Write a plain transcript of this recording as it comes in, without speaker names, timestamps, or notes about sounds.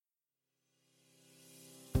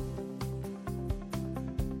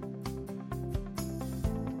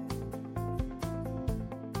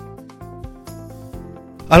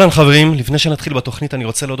אהלן חברים, לפני שנתחיל בתוכנית אני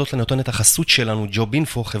רוצה להודות לנותנת החסות שלנו, ג'וב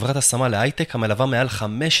אינפו, חברת השמה להייטק המלווה מעל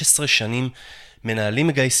 15 שנים, מנהלים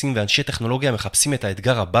מגייסים ואנשי טכנולוגיה מחפשים את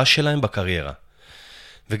האתגר הבא שלהם בקריירה.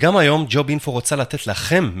 וגם היום ג'וב אינפו רוצה לתת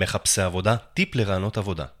לכם מחפשי עבודה טיפ לרעיונות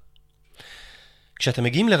עבודה. כשאתם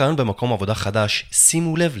מגיעים לרעיון במקום עבודה חדש,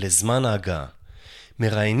 שימו לב לזמן ההגעה.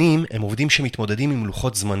 מראיינים הם עובדים שמתמודדים עם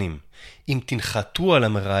לוחות זמנים. אם תנחתו על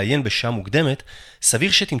המראיין בשעה מוקדמת,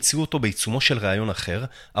 סביר שתמצאו אותו בעיצומו של ראיון אחר,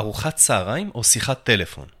 ארוחת צהריים או שיחת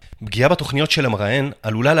טלפון. פגיעה בתוכניות של המראיין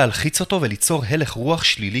עלולה להלחיץ אותו וליצור הלך רוח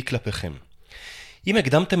שלילי כלפיכם. אם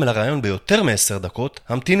הקדמתם לראיון ביותר מ10 דקות,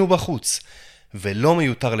 המתינו בחוץ. ולא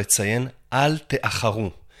מיותר לציין, אל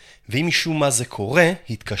תאחרו. ואם משום מה זה קורה,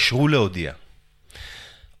 התקשרו להודיע.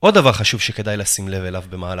 עוד דבר חשוב שכדאי לשים לב אליו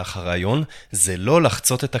במהלך הרעיון, זה לא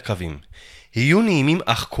לחצות את הקווים. היו נעימים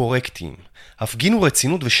אך קורקטיים. הפגינו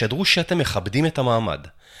רצינות ושדרו שאתם מכבדים את המעמד.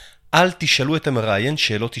 אל תשאלו את המראיין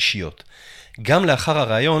שאלות אישיות. גם לאחר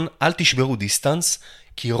הרעיון, אל תשברו דיסטנס,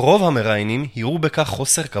 כי רוב המראיינים יראו בכך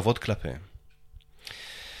חוסר כבוד כלפיהם.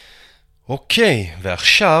 אוקיי,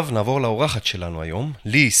 ועכשיו נעבור לאורחת שלנו היום,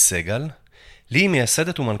 ליהיא סגל. ליהיא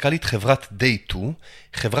מייסדת ומנכ"לית חברת Day2,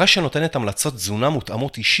 חברה שנותנת המלצות תזונה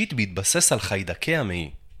מותאמות אישית בהתבסס על חיידקי המעי.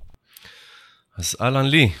 אז אהלן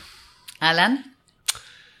ליהיא. אהלן.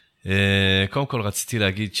 קודם כל רציתי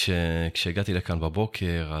להגיד שכשהגעתי לכאן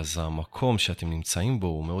בבוקר, אז המקום שאתם נמצאים בו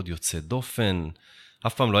הוא מאוד יוצא דופן.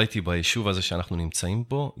 אף פעם לא הייתי ביישוב הזה שאנחנו נמצאים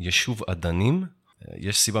בו, יישוב עדנים.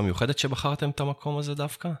 יש סיבה מיוחדת שבחרתם את המקום הזה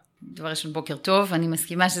דווקא? דבר ראשון, בוקר טוב, אני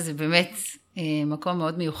מסכימה שזה באמת מקום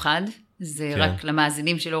מאוד מיוחד. זה כן. רק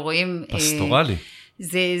למאזינים שלא רואים. פסטורלי.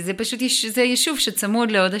 זה פשוט, זה יישוב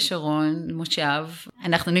שצמוד להוד השרון, מושב.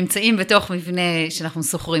 אנחנו נמצאים בתוך מבנה שאנחנו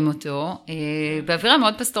סוחרים אותו, באווירה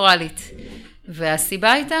מאוד פסטורלית.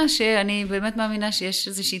 והסיבה הייתה שאני באמת מאמינה שיש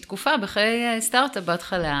איזושהי תקופה בחיי סטארט-אפ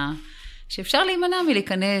בהתחלה, שאפשר להימנע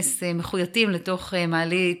מלהיכנס מחויטים לתוך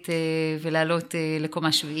מעלית ולעלות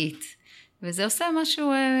לקומה שביעית. וזה עושה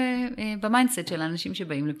משהו במיינדסט של האנשים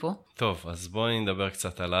שבאים לפה. טוב, אז בואי נדבר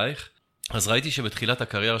קצת עלייך. אז ראיתי שבתחילת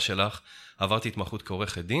הקריירה שלך עברתי התמחות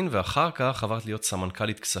כעורכת דין, ואחר כך עברת להיות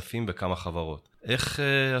סמנכ"לית כספים בכמה חברות. איך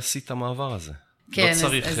עשית המעבר הזה? כן, לא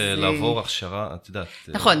צריך לעבור הכשרה, את יודעת.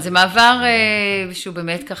 נכון, זה מעבר שהוא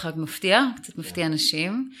באמת ככה מפתיע, קצת מפתיע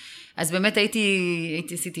אנשים. אז באמת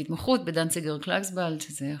עשיתי התמחות בדנציגר קלגסבלד,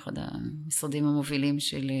 שזה אחד המשרדים המובילים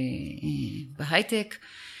של בהייטק,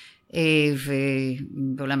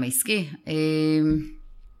 ובעולם העסקי.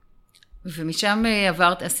 ומשם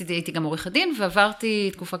הייתי גם עורך הדין, ועברתי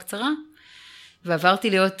תקופה קצרה, ועברתי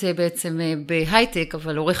להיות בעצם בהייטק,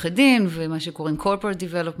 אבל עורך הדין, ומה שקוראים corporate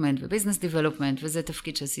development ו-business development, וזה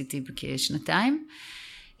תפקיד שעשיתי כשנתיים.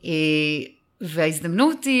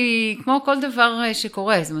 וההזדמנות היא כמו כל דבר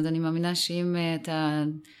שקורה, זאת אומרת, אני מאמינה שאם אתה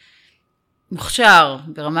מוכשר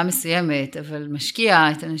ברמה מסוימת, אבל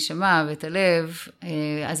משקיע את הנשמה ואת הלב,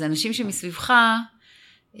 אז האנשים שמסביבך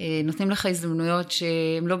נותנים לך הזדמנויות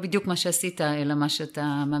שהם לא בדיוק מה שעשית, אלא מה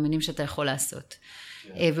שאתה מאמינים שאתה יכול לעשות.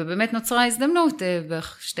 ובאמת נוצרה הזדמנות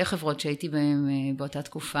בשתי חברות שהייתי בהן באותה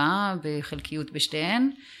תקופה, בחלקיות בשתיהן,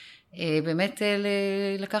 באמת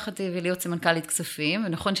לקחת ולהיות סמנכ"לית כספים,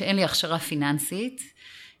 ונכון שאין לי הכשרה פיננסית,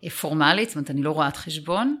 פורמלית, זאת אומרת אני לא רואת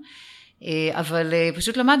חשבון, אבל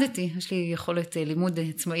פשוט למדתי, יש לי יכולת לימוד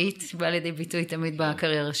עצמאית, שבאה לידי ביטוי תמיד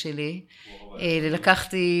בקריירה שלי.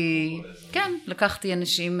 לקחתי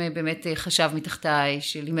אנשים באמת חשב מתחתיי,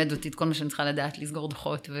 שלימד אותי את כל מה שאני צריכה לדעת, לסגור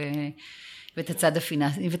דוחות ואת הצד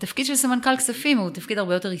הפיננסי. ותפקיד של סמנכ"ל כספים הוא תפקיד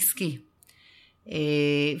הרבה יותר עסקי.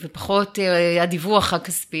 ופחות הדיווח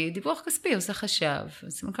הכספי, דיווח כספי עושה חשב.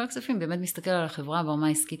 סמנכ"ל כספים באמת מסתכל על החברה ברמה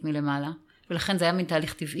העסקית מלמעלה, ולכן זה היה מין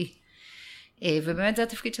תהליך טבעי. ובאמת זה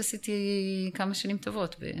התפקיד שעשיתי כמה שנים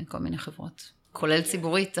טובות בכל מיני חברות, כולל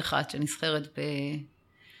ציבורית אחת שנסחרת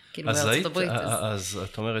בארצות הברית. אז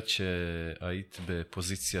את אומרת שהיית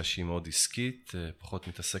בפוזיציה שהיא מאוד עסקית, פחות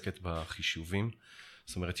מתעסקת בחישובים,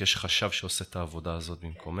 זאת אומרת יש חשב שעושה את העבודה הזאת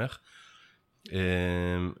במקומך,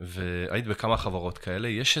 והיית בכמה חברות כאלה,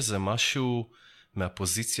 יש איזה משהו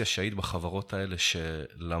מהפוזיציה שהיית בחברות האלה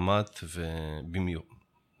שלמדת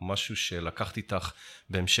משהו שלקחת איתך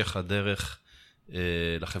בהמשך הדרך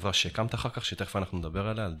לחברה שהקמת אחר כך, שתכף אנחנו נדבר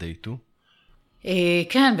עליה, על Day2?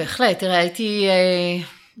 כן, בהחלט. תראה,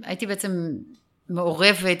 הייתי בעצם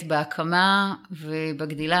מעורבת בהקמה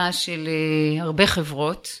ובגדילה של הרבה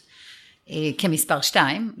חברות, כמספר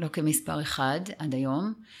 2, לא כמספר 1 עד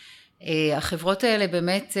היום. החברות האלה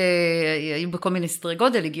באמת היו בכל מיני סדרי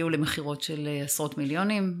גודל, הגיעו למחירות של עשרות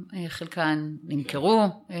מיליונים, חלקן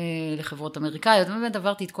נמכרו לחברות אמריקאיות, באמת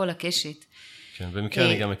עברתי את כל הקשת. כן, במקרה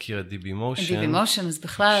אני גם מכיר את דיבי מושן. דיבי מושן, אז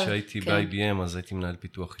בכלל... כשהייתי ב-IBM, אז הייתי מנהל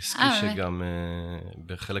פיתוח עסקי, שגם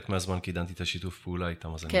בחלק מהזמן קידמתי את השיתוף פעולה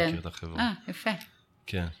איתם, אז אני מכיר את החברה. יפה.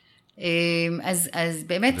 כן. אז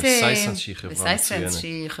באמת... וסייסנס שהיא חברה מצוינת. וסייסנס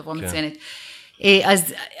שהיא חברה מצוינת.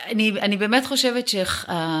 אז אני באמת חושבת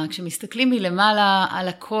שכשמסתכלים מלמעלה על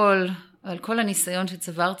הכל, על כל הניסיון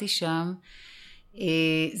שצברתי שם,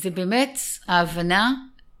 זה באמת ההבנה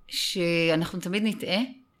שאנחנו תמיד נטעה,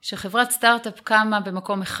 שחברת סטארט-אפ קמה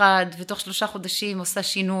במקום אחד, ותוך 3 חודשים עושה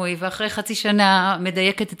שינוי, ואחרי חצי שנה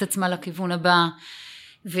מדייקת את עצמה לכיוון הבא,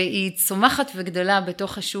 והיא צומחת וגדלה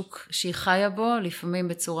בתוך השוק שהיא חיה בו, לפעמים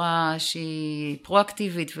בצורה שהיא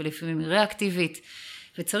פרואקטיבית, ולפעמים היא ריאקטיבית,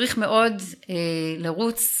 וצריך מאוד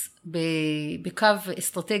לרוץ בקו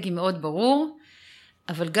אסטרטגי מאוד ברור,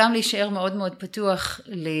 אבל גם להישאר מאוד מאוד פתוח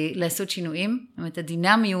לעשות שינויים. זאת אומרת,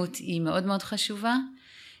 הדינמיות היא מאוד מאוד חשובה,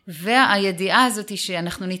 והידיעה הזאת היא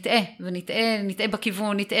שאנחנו נטעה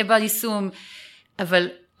בכיוון, נטעה ביישום, אבל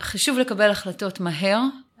חשוב לקבל החלטות מהר,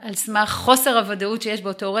 על סמך חוסר הוודאות שיש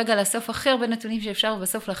באותו רגע, לאסוף אחר בנתונים שאפשר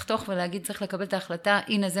בסוף לחתוך ולהגיד צריך לקבל את ההחלטה,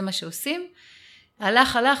 הנה זה מה שעושים,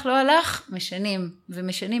 הלך, לא הלך, משנים,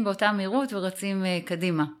 ומשנים באותה מהירות ורצים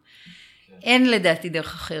קדימה. אין לדעתי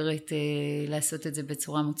דרך אחרת לעשות את זה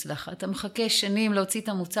בצורה מוצלחת. אתה מחכה שנים להוציא את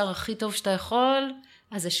המוצר הכי טוב שאתה יכול,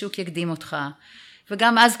 אז השוק יקדים אותך.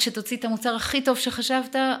 וגם אז כשתוציא את המוצר הכי טוב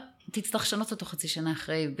שחשבת, תצטרך לשנות אותו חצי שנה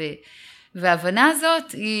אחרי. וההבנה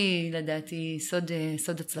הזאת היא לדעתי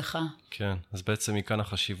סוד הצלחה. כן, אז בעצם מכאן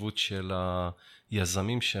החשיבות של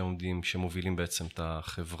היזמים שמובילים בעצם את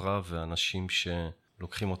החברה, ואנשים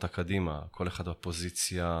שלוקחים אותה קדימה, כל אחד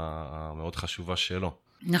בפוזיציה המאוד חשובה שלו.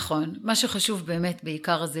 נכון, מה שחשוב באמת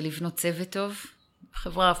בעיקר זה לבנות צוות טוב.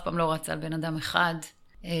 החברה אף פעם לא רצה על בן אדם אחד,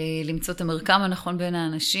 למצוא את המרקם הנכון בין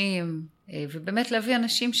האנשים, ובאמת להביא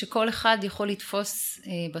אנשים שכל אחד יכול לתפוס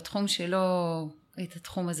בתחום שלו את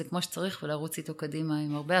התחום הזה כמו שצריך, ולרוץ איתו קדימה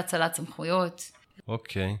עם הרבה הצלת סמכויות.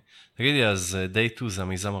 אוקיי. תגידי, אז Day 2 זה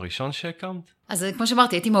המיזם הראשון שהקמת? אז כמו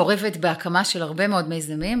שאמרתי, הייתי מעורבת בהקמה של הרבה מאוד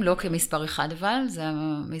מיזמים, לא כמספר אחד אבל, זה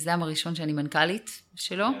המיזם הראשון שאני מנכ"לית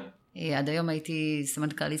שלו. עד היום הייתי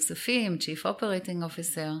סמנכ"לית כספים, Chief Operating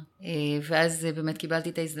Officer, ואז באמת קיבלתי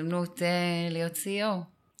את ההזדמנות להיות CEO.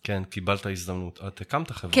 כן, קיבלת הזדמנות. את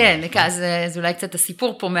הקמת חברה. כן, אז אולי קצת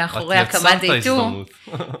הסיפור פה מאחורי הקמת Day 2. את יצרת הזדמנות.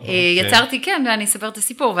 יצרתי, כן, ואני אספר את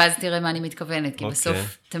הסיפור, ואז תראה מה אני מתכוונת, כי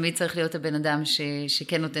בסוף תמיד צריך להיות הבן אדם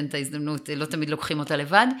שכן נותן את ההזדמנות, לא תמיד לוקחים אותה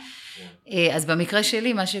לבד. אז במקרה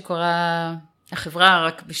שלי, מה שקורה, החברה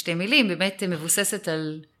רק בשתי מילים, באמת מבוססת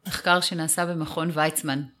על מחקר שנעשה במכון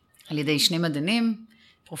ויצמן, על ידי 2 מדענים,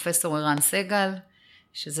 פרופסור ערן סגל,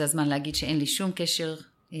 שזה הזמן להגיד שאין לי שום קשר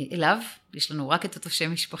אליו, יש לנו רק את אותו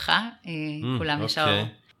שם משפחה, כולם ישר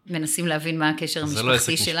מנסים להבין מה הקשר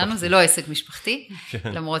המשפחתי שלנו, זה לא עסק משפחתי,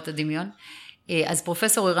 למרות הדמיון. אז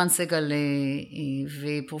פרופסור ערן סגל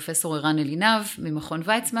ופרופסור ערן אלינב ממכון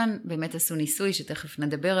ויצמן, באמת עשו ניסוי שתכף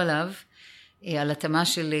נדבר עליו, על התאמה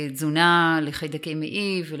של תזונה לחיידקי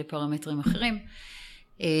מעי ולפרמטרים אחרים.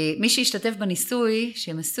 מי שהשתתף בניסוי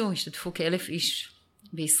שהם עשו, השתתפו כ1,000 איש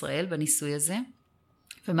בישראל בניסוי הזה,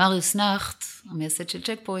 ומריוס נחט, המייסד של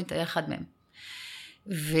צ'ק פוינט, היה אחד מהם.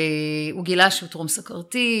 והוא גילה שהוא טרום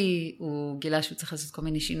סוכרתי, הוא גילה שהוא צריך לעשות כל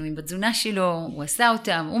מיני שינויים בתזונה שלו, הוא עשה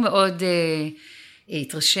אותם, הוא מאוד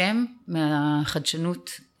התרשם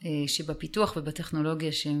מהחדשנות שבפיתוח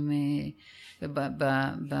ובטכנולוגיה שהם,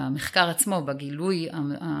 במחקר עצמו, בגילוי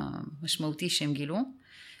המשמעותי שהם גילו,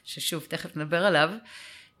 ששוב תכף נדבר עליו,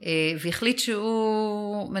 והחליט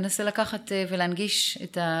שהוא מנסה לקחת ולהנגיש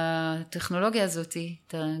את הטכנולוגיה הזאת,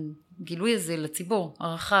 את הגילוי הזה לציבור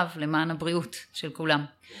הרחב, למען הבריאות של כולם.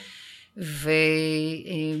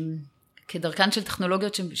 וכדרכן של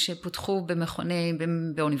טכנולוגיות שפותחו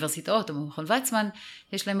באוניברסיטאות או במכון ויצמן,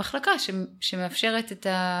 יש להם מחלקה שמאפשרת את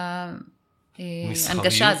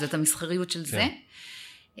ההנגשה הזאת, המסחריות של זה.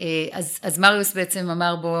 אז מריוס בעצם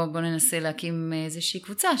אמר בוא ננסה להקים איזושהי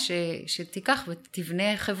קבוצה שתיקח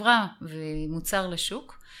ותבנה חברה ומוצר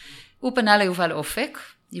לשוק. הוא פנה ליובל אופק,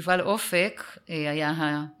 יובל אופק היה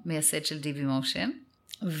המייסד של דיבי מושן,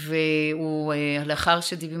 והוא לאחר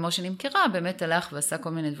שדיבי מושן נמכרה באמת הלך ועשה כל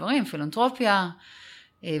מיני דברים, פילנתרופיה,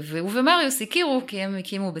 והוא ומריוס הכירו כי הם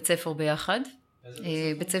הקימו בית ספר ביחד,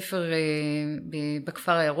 בית ספר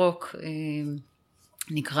בכפר הירוק,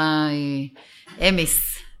 נקרא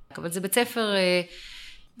אמיס, אבל זה בית ספר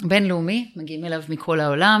בינלאומי, מגיעים אליו מכל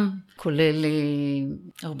העולם, כולל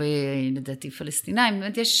הרבה לדעתי פלסטינאים,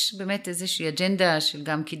 יש באמת איזושהי אג'נדה של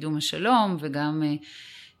גם קידום השלום וגם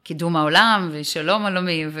קידום העולם ושלום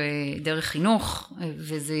עולמי ודרך חינוך,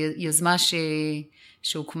 וזו יוזמה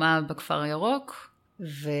שהוקמה בכפר הירוק,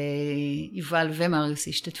 ויובל ומריוס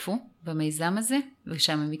השתתפו במיזם הזה,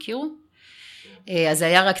 ושם הם הכירו. אז זה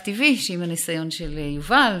היה רק טבעי שעם הניסיון של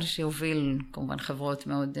יובל, שהוביל כמובן חברות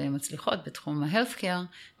מאוד מצליחות בתחום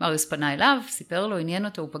ה-healthcare, מריוס פנה אליו, סיפר לו, עניין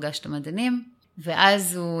אותו, הוא פגש את המדענים,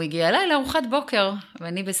 ואז הוא הגיע אליי לארוחת בוקר,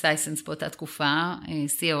 ואני בסייסנס באותה תקופה,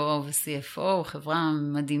 COO ו-CFO, חברה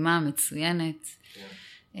מדהימה, מצוינת,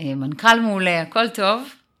 מנכ"ל מעולה, הכל טוב,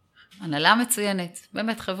 הנהלה מצוינת,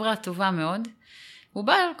 באמת חברה טובה מאוד. הוא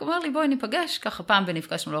בא, הוא אומר לי, בואי ניפגש, ככה פעם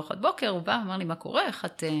ונפגשנו לארוחת בוקר, הוא בא, אמר לי, מה קורה,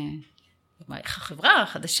 איך החברה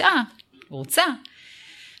חדשה, רוצה.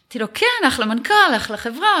 אמרתי לו, כן, אחלה מנכ"ל, אחלה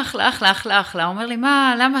חברה, אחלה. הוא אומר לי,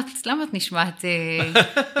 למה את נשמעת,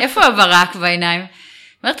 איפה הברק בעיניים?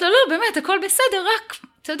 אמרתי לו, לא, באמת, הכל בסדר, רק,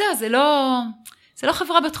 אתה יודע, זה לא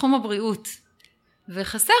חברה בתחום הבריאות.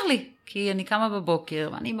 וחסר לי, כי אני קמה בבוקר,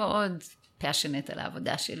 ואני מאוד פאשנט על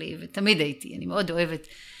העבודה שלי, ותמיד הייתי, אני מאוד אוהבת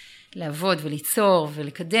לעבוד וליצור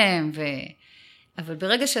ולקדם, אבל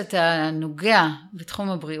ברגע שאתה נוגע בתחום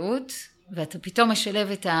הבריאות, ואתה פתאום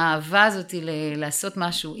משלב את האהבה הזאת לעשות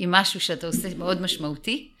משהו, עם משהו שאתה עושה מאוד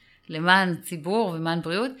משמעותי, למען ציבור ולמען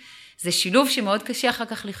בריאות, זה שילוב שמאוד קשה אחר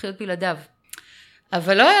כך לחיות בלעדיו.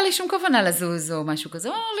 אבל לא היה לי שום כוונה לזוז או משהו כזה,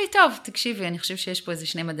 הוא אמר לי, טוב, תקשיבי, אני חושב שיש פה איזה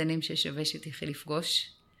 2 מדענים ששווה שתלכי לפגוש.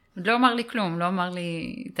 עוד לא אמר לי כלום, לא אמר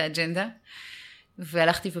לי את האג'נדה.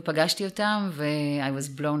 והלכתי ופגשתי אותם, ו-I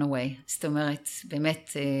was blown away. זאת אומרת, באמת,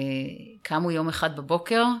 קמו יום אחד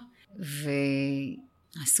בבוקר,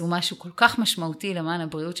 ועשו משהו כל כך משמעותי למען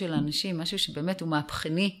הבריאות של האנשים, משהו שבאמת הוא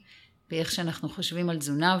מהפכני, באיך שאנחנו חושבים על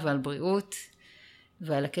תזונה ועל בריאות,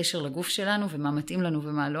 ועל הקשר לגוף שלנו, ומה מתאים לנו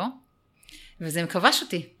ומה לא. וזה מכבש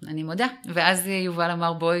אותי, אני מודה. ואז יובל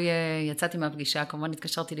אמר, בואי, יצאתי מהפגישה, כמובן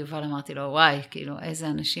התקשרתי ליובל, אמרתי לו, וואי, כאילו, איזה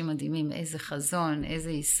אנשים מדהימים, איזה חזון,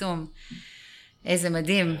 איזה יישום, איזה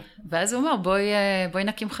מדהים. ואז הוא אמר, בואי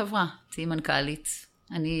נקים חברה, תהיי מנכ"לית,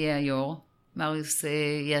 אני אהיה היו"ר, מריוס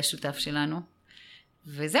יהיה השותף שלנו,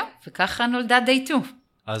 וזהו, וככה נולדה Day 2.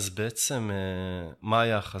 אז בעצם, מה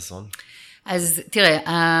היה החזון? אז תראה,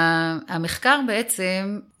 המחקר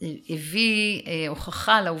בעצם הביא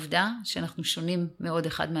הוכחה לעובדה שאנחנו שונים מאוד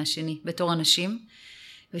אחד מהשני בתור אנשים,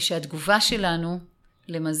 ושהתגובה שלנו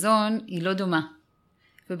למזון היא לא דומה.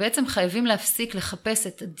 ובעצם חייבים להפסיק לחפש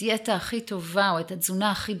את הדיאטה הכי טובה או את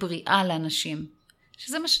התזונה הכי בריאה לאנשים.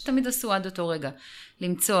 שזה מה שתמיד עשו עד אותו רגע.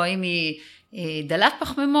 למצוא האם היא דלת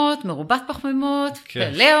פחמימות, מרובת פחמימות,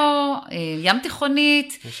 פלאו, ים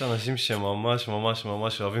תיכונית. יש אנשים שממש ממש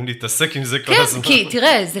ממש אוהבים להתעסק עם זה כל הזמן. כן, כי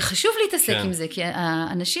תראה, זה חשוב להתעסק עם זה, כי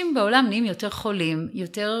האנשים בעולם נהיים יותר חולים,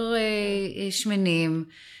 יותר שמנים,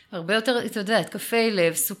 הרבה יותר, אתה יודע, התקפי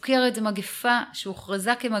לב, סוכרת זה מגפה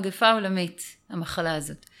שהוכרזה כמגפה עולמית, המחלה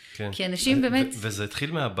הזאת. כן. כי אנשים באמת... וזה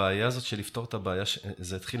התחיל מהבעיה הזאת של לפתור את הבעיה,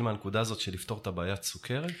 זה התחיל מהנקודה הזאת של לפתור את הבעיית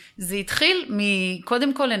סוכרת? זה התחיל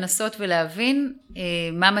קודם כל לנסות ולהבין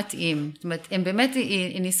מה מתאים. זאת אומרת, הם באמת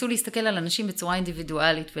ניסו להסתכל על אנשים בצורה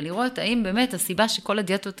אינדיבידואלית, ולראות האם באמת הסיבה שכל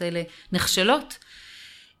הדיאטות האלה נכשלות,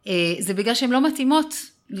 זה בגלל שהן לא מתאימות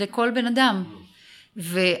לכל בן אדם.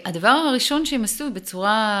 והדבר הראשון שהם עשו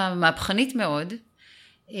בצורה מהפכנית מאוד,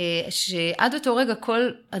 שעד אותו רגע כל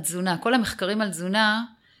התזונה, כל המחקרים על תזונה,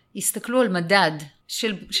 הסתכלו על מדד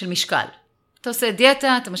של משקל. אתה עושה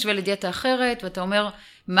דיאטה, אתה משווה לדיאטה אחרת, ואתה אומר,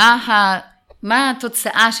 מה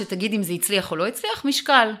התוצאה שתגיד אם זה הצליח או לא הצליח?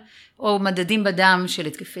 משקל, או מדדים בדם של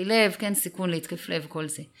התקפי לב, כן, סיכון להתקף לב, כל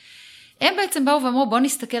זה. הם בעצם באו ואמרו, בוא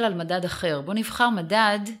נסתכל על מדד אחר, בוא נבחר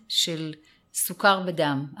מדד של סוכר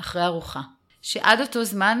בדם, אחרי ארוחה. שעד אותו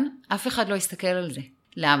זמן, אף אחד לא יסתכל על זה.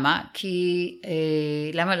 למה?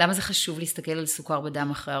 למה זה חשוב להסתכל על סוכר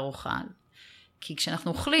בדם אחרי ארוחה? כי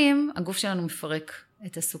כשאנחנו אוכלים, הגוף שלנו מפרק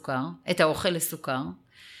את הסוכר, את האוכל לסוכר.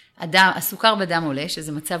 הסוכר בדם עולה,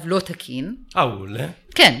 שזה מצב לא תקין. הוא עולה?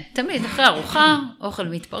 כן, תמיד, אחרי ארוחה, אוכל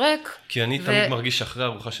מתפרק. כי אני תמיד מרגיש אחרי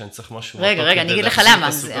ארוחה שאני צריך משהו. רגע, אני אגיד לך למה,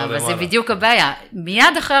 אבל זה בדיוק הבעיה.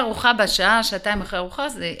 מיד אחרי ארוחה, בשעה, שעתיים אחרי ארוחה,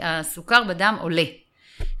 הסוכר בדם עולה.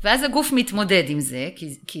 ואז הגוף מתמודד עם זה,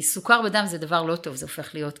 כי סוכר בדם זה דבר לא טוב, זה הופך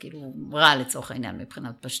להיות כאילו רע לצורך העניין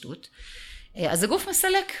מבחינת פשטות. אז הגוף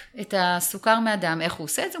מסלק את הסוכר מהדם, איך הוא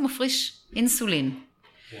עושה את זה? הוא מפריש אינסולין.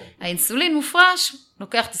 האינסולין מופרש,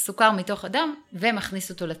 לוקח את הסוכר מתוך הדם ומכניס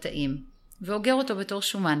אותו לתאים, ואוגר אותו בתור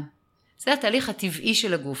שומן. זה התהליך הטבעי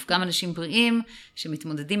של הגוף, גם אנשים בריאים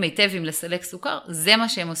שמתמודדים היטב עם לסלק סוכר, זה מה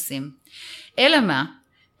שהם עושים. אלא מה?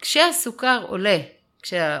 כשהסוכר עולה,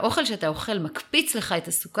 כשהאוכל שאתה אוכל מקפיץ לך את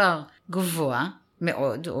הסוכר גבוה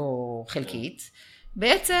מאוד או חלקית,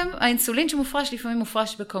 בעצם האינסולין שמופרש לפעמים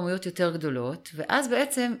מופרש בכמויות יותר גדולות, ואז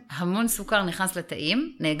בעצם המון סוכר נכנס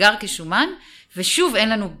לתאים, נאגר כשומן, ושוב אין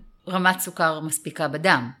לנו רמת סוכר מספיקה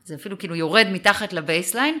בדם. זה אפילו כאילו יורד מתחת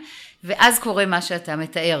לבייסליין, ואז קורה מה שאתה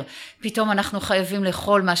מתאר. פתאום אנחנו חייבים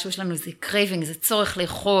לאכול משהו, יש לנו איזה קרייבינג, זה צורך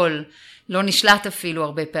לאכול, לא נשלט אפילו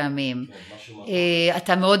הרבה פעמים.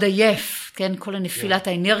 אתה מאוד עייף, כן? כל הנפילת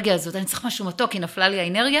האנרגיה הזאת, אני צריך משהו מתוק, כי נפלה לי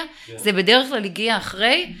האנרגיה, זה בדרך כלל הגיע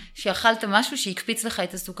אחרי שאכלת משהו שהקפיץ לך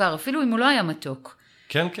את הסוכר, אפילו אם הוא לא היה מתוק.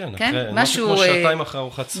 כן, משהו כמו שעתיים אחרי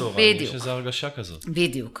ארוחת צהריים, יש איזו הרגשה כזאת.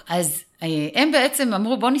 בדיוק. אז הם בעצם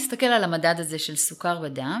אמרו, בוא נסתכל על המדד הזה של סוכר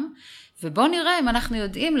בדם, ובוא נראה אם אנחנו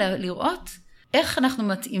יודעים לראות איך אנחנו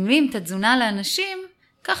מתאימים את התזונה לאנשים,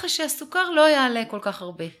 ככה שהסוכר לא יעלה כל כך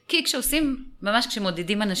הרבה. כי כשעושים, ממש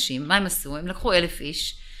כשמודדים אנשים, מה הם עשו? הם לקחו 1,000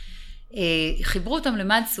 איש, חיברו אותם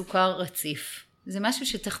למד סוכר רציף. זה משהו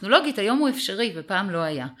שטכנולוגית היום הוא אפשרי, ופעם לא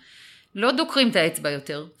היה. לא דוקרים את האצבע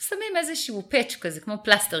יותר, שמים איזשהו פאץ' כזה, כמו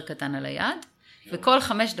פלסטר קטן על היד, וכל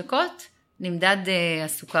 5 דקות נמדד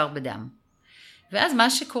הסוכר בדם. ואז מה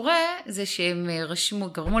שקורה זה שהם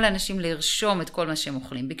גרמו לאנשים לרשום את כל מה שהם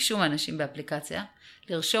אוכלים, ביקשו מאנשים באפליקציה,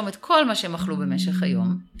 לרשום את כל מה שהם אכלו במשך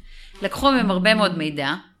היום, לקחו מהם הרבה מאוד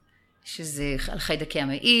מידע, שזה על חיידקי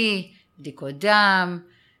המעי, בדיקות דם,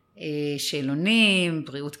 שאלונים,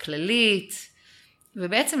 בריאות כללית,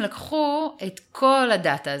 ובעצם לקחו את כל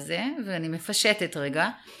הדאטה הזה, ואני מפשטת רגע,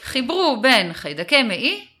 חיברו בין חיידקי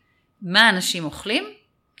מעי, מה אנשים אוכלים,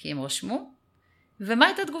 כי הם רשמו, ומה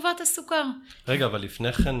הייתה תגובת הסוכר. רגע, אבל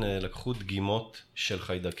לפני כן לקחו דגימות של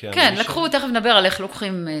חיידקי המעי. כן, לקחו, תכף נדבר על איך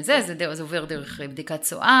לוקחים זה עובר דרך בדיקת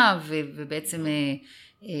צואה, ובעצם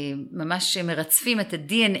ממש מרצפים את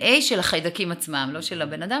ה-DNA של החיידקים עצמם, לא של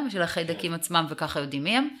הבן אדם, של החיידקים עצמם, וככה יודעים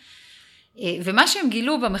מי הם. ומה שהם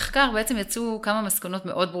גילו במחקר, בעצם יצאו כמה מסקנות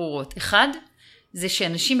מאוד ברורות. אחד, זה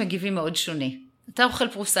שאנשים מגיבים מאוד שונה. אתה אוכל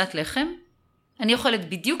פרוסת לחם, אני אוכלת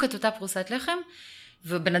בדיוק את אותה פרוסת לחם,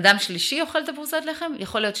 ובן אדם שלישי אוכל את הפרוסת לחם,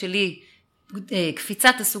 יכול להיות שלי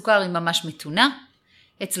קפיצת הסוכר היא ממש מתונה,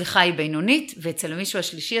 אצלך היא בינונית, ואצל מישהו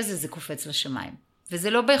השלישי הזה זה קופץ לשמיים. וזה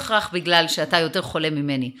לא בהכרח בגלל שאתה יותר חולה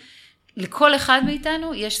ממני. לכל אחד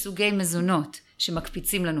מאיתנו יש סוגי מזונות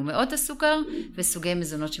שמקפיצים לנו מאוד הסוכר, וסוגי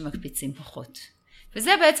מזונות שמקפיצים פחות.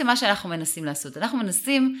 וזה בעצם מה שאנחנו מנסים לעשות. אנחנו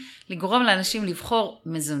מנסים לגרום לאנשים לבחור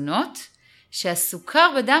מזונות,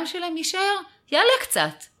 שהסוכר בדם שלהם יישאר, יעלה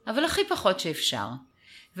קצת, אבל הכי פחות שאפשר.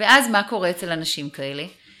 ואז מה קורה אצל אנשים כאלה?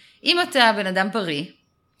 אם אתה בן אדם בריא,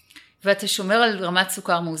 ואתה שומר על רמת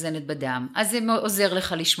סוכר מאוזנת בדם, אז זה עוזר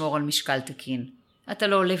לך לשמור על משקל תקין. אתה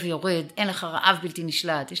לא עולה ויורד, אין לך רעב בלתי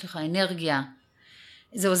נשלט, יש לך אנרגיה.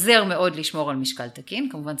 זה עוזר מאוד לשמור על משקל תקין,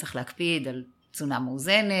 כמובן צריך להקפיד על תזונה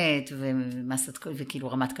מאוזנת,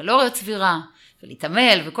 וכאילו רמת קלוריות סבירה,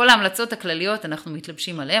 ולהתעמל, וכל ההמלצות הכלליות אנחנו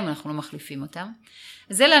מתלבשים עליהם, אנחנו לא מחליפים אותם.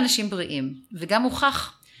 זה לאנשים בריאים, וגם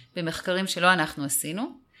הוכח במחקרים שלא אנחנו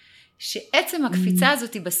עשינו, שעצם הקפיצה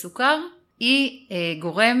הזאת בסוכר, היא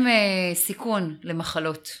גורם סיכון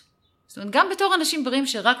למחלות. זאת אומרת, גם בתור אנשים בריאים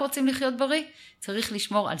שרק רוצים לחיות בריא, צריך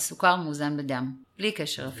לשמור על סוכר מאוזן בדם, בלי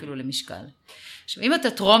קשר אפילו למשקל. עכשיו, אם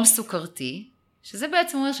אתה טרום סוכרתי, שזה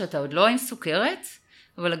בעצם אומר שאתה עוד לא עם סוכרת,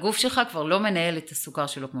 אבל הגוף שלך כבר לא מנהל את הסוכר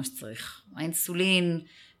שלו כמו שצריך. האינסולין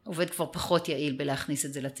עובד כבר פחות יעיל בלהכניס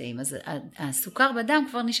את זה לתאים, אז הסוכר בדם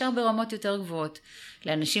כבר נשאר ברמות יותר גבוהות.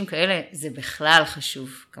 לאנשים כאלה זה בכלל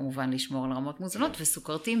חשוב, כמובן, לשמור על רמות מאוזנות,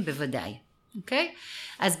 וסוכרתיים בוודאי. אוקיי?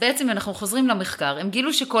 אז בעצם אנחנו חוזרים למחקר, הם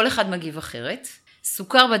גילו שכל אחד מגיב אחרת,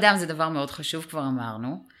 סוכר בדם זה דבר מאוד חשוב, כבר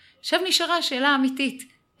אמרנו, עכשיו נשארה השאלה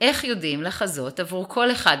האמיתית, איך יודעים לחזות עבור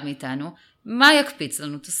כל אחד מאיתנו, מה יקפיץ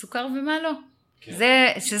לנו את הסוכר ומה לא. כן.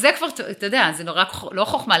 שזה כבר, אתה יודע, זה לא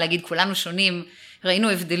חוכמה להגיד, כולנו שונים, ראינו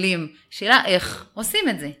הבדלים, שאלה איך עושים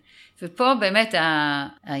את זה. ופה באמת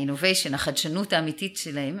ה-innovation, החדשנות האמיתית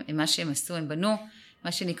שלהם, מה שהם עשו, הם בנו,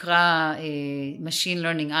 מה שנקרא Machine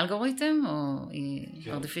Learning Algorithm, או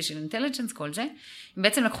Artificial Intelligence, כל זה. הם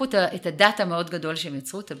בעצם לקחו את הדאטה מאוד גדול שהם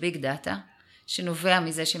יצרו, את הביג דאטה, שנובע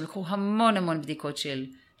מזה שהם לקחו המון בדיקות של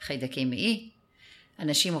חיידקי מעי.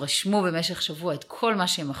 אנשים רשמו במשך שבוע את כל מה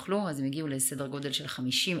שהם אכלו, אז הם הגיעו לסדר גודל של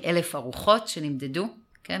 50,000 ארוחות שנמדדו,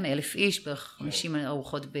 כן? 1,000 איש, בערך 50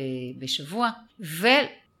 ארוחות בשבוע,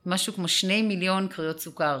 ומשהו כמו 2 מיליון קריאות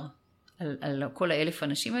סוכר על כל 1,000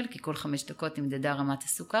 אנשים האלה, כי כל 5 דקות נמדדה רמת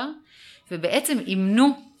הסוכר, ובעצם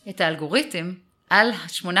אימנו את האלגוריתם על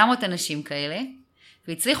 800 אנשים כאלה,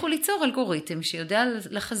 והצליחו ליצור אלגוריתם שיודע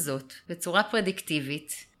לחזות בצורה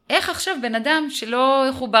פרדיקטיבית, איך עכשיו בן אדם שלא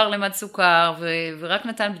יחובר למד סוכר, ורק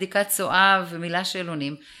נתן בדיקת צואה ומילה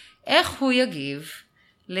שאלונים, איך הוא יגיב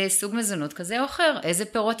לסוג מזונות כזה או אחר, איזה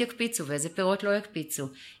פירות יקפיצו ואיזה פירות לא יקפיצו,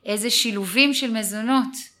 איזה שילובים של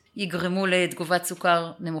מזונות יגרמו לתגובת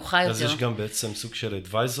סוכר נמוכה יותר. אז יש גם בעצם סוג של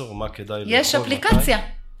אדוויזור, מה כדאי לאכול? יש אפליקציה.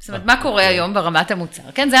 זאת אומרת, מה קורה היום ברמת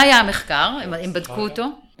המוצר? כן, זה היה המחקר, הם בדקו אותו.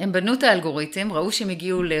 הם בנו את האלגוריתם, ראו שהם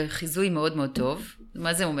הגיעו לחיזוי מאוד מאוד טוב.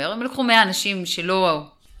 מה זה אומר? הם לקחו 100 אנשים שלא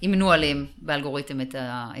אימנו עליהם באלגוריתם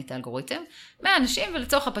את האלגוריתם, 100 אנשים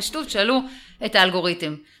ולצורך הפשטות שאלו את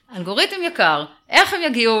האלגוריתם. אלגוריתם יקר, איך הם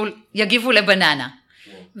יגיבו לבננה?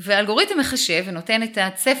 והאלגוריתם מחשב ונותן את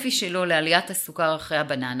הצפי שלו לעליית הסוכר אחרי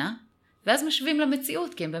הבננה, ואז משווים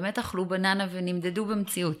למציאות, כי הם באמת אכלו בננה ונמדדו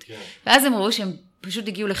במציאות. ואז הם ראו שהם פשוט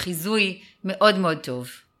הגיעו לחיזוי מאוד מאוד טוב.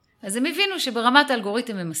 אז הם הבינו שברמת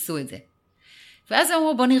האלגוריתם הם עשו את זה. ואז הם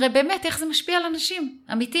אמרו, בוא נראה באמת איך זה משפיע על אנשים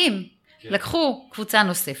אמיתיים. לקחו קבוצה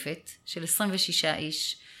נוספת של 26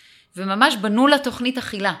 איש, וממש בנו לה תוכנית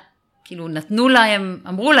אכילה. כאילו נתנו להם,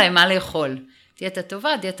 אמרו להם מה לאכול. דיאטה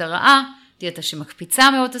טובה, דיאטה רעה, דיאטה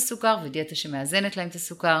שמקפיצה מאוד את הסוכר, ודיאטה שמאזנת להם את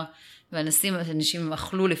הסוכר. ואנשים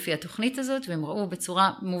אכלו לפי התוכנית הזאת, והם ראו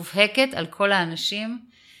בצורה מובהקת על כל האנשים,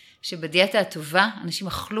 שבדיאטה הטובה, אנשים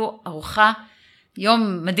אכלו ארוחה,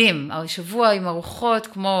 יום מדהים, שבוע עם ארוחות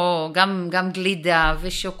כמו גם גלידה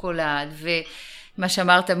ושוקולד, ומה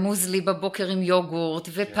שאמרת, מוזלי בבוקר עם יוגורט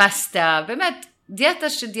ופסטה, באמת, דיאטה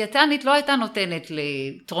שדיאטנית לא הייתה נותנת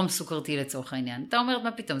לטרום סוכרתי לצורך העניין. אתה אומרת,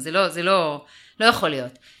 מה פתאום, זה לא יכול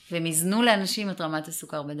להיות. והם הזנו לאנשים את רמת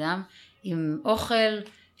הסוכר בדם, עם אוכל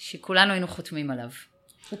שכולנו היינו חותמים עליו.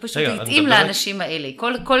 הוא פשוט התאים לאנשים האלה.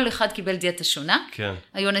 כל אחד קיבל דיאטה שונה. כן.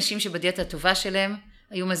 היו אנשים שבדיאטה הטובה שלהם,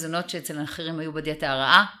 היו מזונות שאצל האחרים היו בדיאטה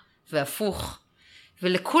הרעה, והפוך.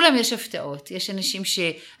 ולכולם יש הפתעות. יש אנשים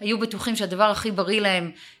שהיו בטוחים שהדבר הכי בריא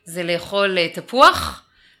להם זה לאכול תפוח,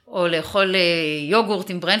 או לאכול יוגורט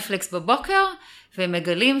עם ברנפלקס בבוקר, והם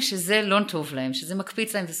מגלים שזה לא טוב להם, שזה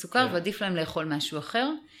מקפיץ להם את הסוכר, ועדיף להם לאכול משהו אחר.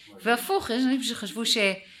 והפוך, יש אנשים שחשבו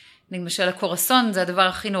למשל הקורסון זה הדבר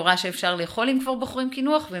הכי נורא שאפשר לאכול אם כבר בוחרים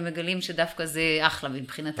קינוח, והם מגלים שדווקא זה אחלה,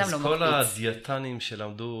 ומבחינתם לא מקפיץ. אז כל הדיאטנים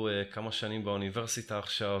שלמדו כמה שנים באוניברסיטה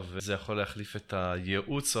עכשיו, זה יכול להחליף את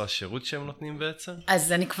הייעוץ או השירות שהם נותנים בעצם?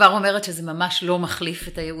 אז אני כבר אומרת שזה ממש לא מחליף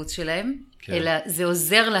את הייעוץ שלהם, אלא זה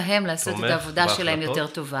עוזר להם לעשות את העבודה שלהם יותר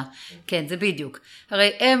טובה. כן, זה בדיוק.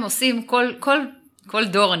 הרי הם עושים כל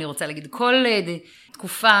דור, אני רוצה להגיד, כל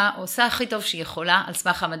תקופה עושה הכי טוב שהיא יכולה, על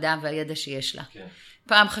סמך המדע והידע שיש לה. כן.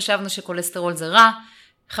 פעם חשבנו שקולסטרול זה רע,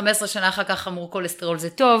 15 שנה אחר כך אמרו קולסטרול זה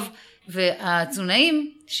טוב,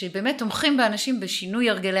 והתזונאים שבאמת תומכים באנשים בשינוי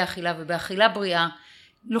הרגלי אכילה ובאכילה בריאה,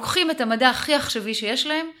 לוקחים את המדע הכי עכשווי שיש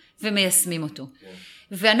להם ומיישמים אותו.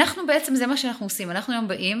 ואנחנו בעצם זה מה שאנחנו עושים, אנחנו היום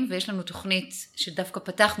באים ויש לנו תוכנית שדווקא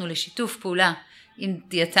פתחנו לשיתוף פעולה עם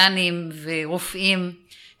דיאטנים ורופאים,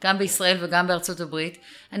 גם בישראל וגם בארצות הברית,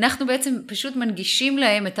 אנחנו בעצם פשוט מנגישים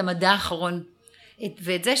להם את המדע האחרון,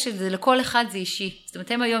 ואת זה שזה לכל אחד זה אישי. זאת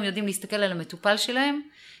אומרת, הם היום יודעים להסתכל על המטופל שלהם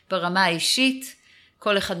ברמה האישית,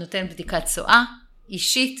 כל אחד נותן בדיקת צואה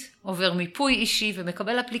אישית, עובר מיפוי אישי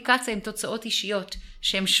ומקבל אפליקציה עם תוצאות אישיות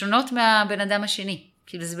שהן שונות מהבן אדם השני.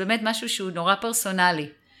 כאילו זה באמת משהו שהוא נורא פרסונלי.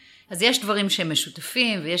 אז יש דברים שהם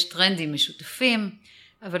משותפים ויש טרנדים משותפים,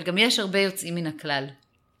 אבל גם יש הרבה יוצאים מן הכלל.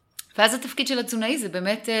 ואז התפקיד של התזונאי זה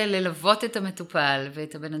באמת ללוות את המטופל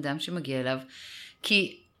ואת הבן אדם שמגיע אליו,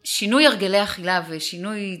 כי שינוי הרגלי אכילה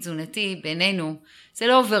ושינוי תזונתי בינינו, זה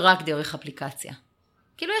לא עובר רק דרך אפליקציה.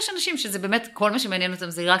 כאילו יש אנשים שזה באמת כל מה שמעניין אותם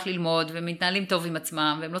זה רק ללמוד, והם מתנהלים טוב עם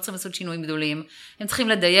עצמם, והם לא צריכים לעשות שינויים גדולים, הם צריכים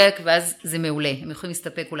לדייק ואז זה מעולה, הם יכולים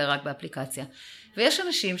להסתפק אולי רק באפליקציה. ויש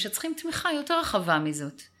אנשים שצריכים תמיכה יותר רחבה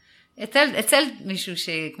מזאת. אצל מישהו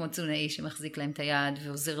כמו תזונאי שמחזיק להם את היד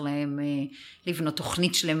ועוזר להם לבנות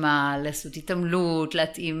תוכנית שלמה, לעשות התעמלות,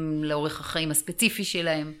 להתאים לאורך החיים הספציפי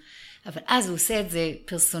שלהם. אבל אז הוא עושה את זה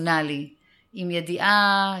פרסונלי, עם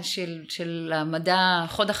ידיעה של המדע,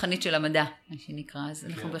 חוד החנית של המדע, מה שנקרא. אז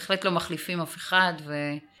אנחנו בהחלט לא מחליפים אף אחד,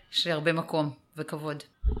 ויש הרבה מקום וכבוד.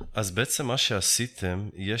 אז בעצם מה שעשיתם,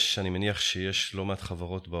 אני מניח שיש לא מעט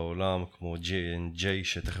חברות בעולם, כמו J&J,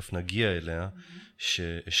 שתכף נגיע אליה,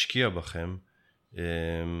 שהשקיע בכם.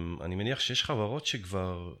 אני מניח שיש חברות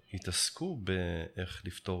שכבר התעסקו באיך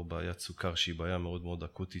לפתור בעיית סוכר, שהיא בעיה מאוד מאוד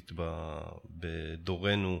אקוטית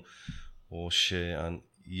בדורנו, או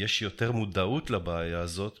שיש יותר מודעות לבעיה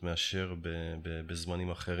הזאת מאשר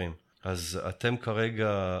בזמנים אחרים. אז אתם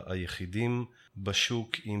כרגע היחידים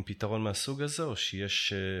בשוק עם פתרון מהסוג הזה, או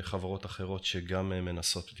שיש חברות אחרות שגם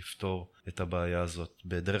מנסות לפתור את הבעיה הזאת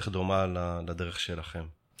בדרך דומה לדרך שלכם?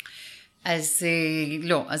 אז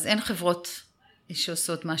לא, אז אין חברות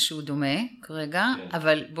שעושות משהו דומה כרגע,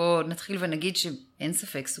 אבל בואו נתחיל ונגיד שאין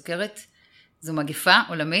ספק, סוכרת זו מגפה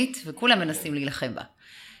עולמית וכולם מנסים להילחם בה.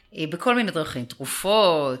 בכל מיני דרכים,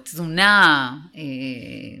 תרופות, תזונה,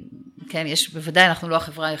 כן, בוודאי אנחנו לא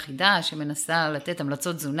החברה היחידה שמנסה לתת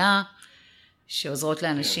המלצות תזונה, שעוזרות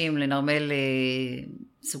לאנשים לנרמל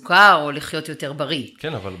סוכר או לחיות יותר בריא.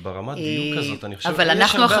 כן, אבל ברמת דיוק כזאת, אני חושב,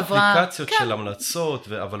 יש הרבה אפליקציות של המלצות,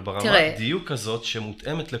 אבל ברמת דיוק כזאת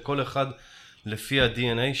שמותאמת לכל אחד לפי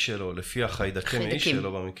ה-DNA שלו, לפי החיידקים האיש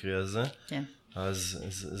שלו במקרה הזה. כן.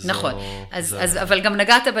 אז נכון, אבל גם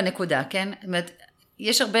נגעת בנקודה, כן? זאת אומרת,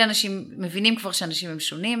 יש הרבה אנשים, מבינים כבר שאנשים הם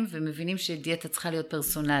שונים, ומבינים שדיאטה צריכה להיות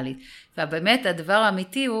פרסונלית. ובאמת, הדבר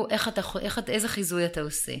האמיתי הוא איזה חיזוי אתה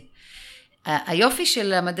עושה. היופי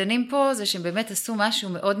של המדענים פה זה שהם באמת עשו משהו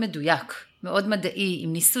מאוד מדויק, מאוד מדעי,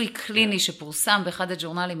 עם ניסוי קליני שפורסם באחד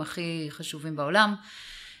הג'ורנלים הכי חשובים בעולם,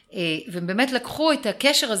 והם באמת לקחו את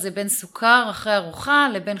הקשר הזה בין סוכר אחרי ארוחה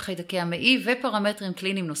לבין חיידקי המעי ופרמטרים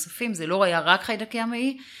קליניים נוספים, זה לא היה רק חיידקי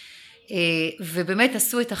המעי, ובאמת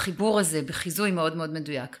עשו את החיבור הזה בחיזוי מאוד מאוד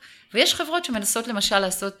מדויק. ויש חברות שמנסות למשל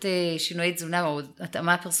לעשות שינויי תזונה או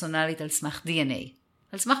התאמה פרסונלית על סמך DNA.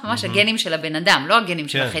 על סמך ממש הגנים של הבן אדם, לא הגנים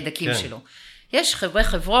של החיידקים שלו. יש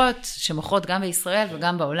חברות שמוכרות גם בישראל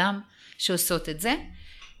וגם בעולם שעושות את זה,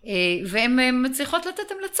 והן מצליחות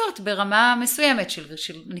לתת המלצות ברמה מסוימת,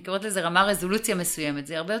 אני קוראת לזה רמה רזולוציה מסוימת,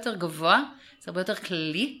 זה הרבה יותר גבוה, זה הרבה יותר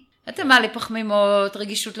כללי, התאמה לפחמימות,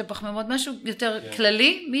 רגישות לפחמימות, משהו יותר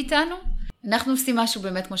כללי מאיתנו. אנחנו עושים משהו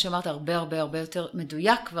באמת, כמו שאמרת, הרבה יותר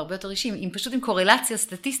מדויק והרבה יותר אישי, פשוט עם קורלציה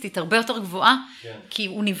סטטיסטית הרבה יותר גבוהה, כי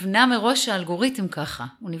הוא נבנה מראש האלגוריתם ככה,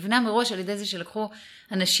 הוא נבנה מראש על ידי זה שלקחו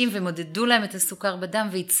אנשים ומודדו להם את הסוכר בדם,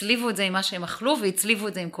 והצליבו את זה עם מה שהם אכלו, והצליבו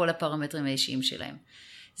את זה עם כל הפרמטרים האישיים שלהם.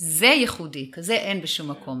 זה ייחודי, כזה אין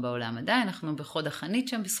בשום מקום בעולם עדיין, אנחנו בחוד החנית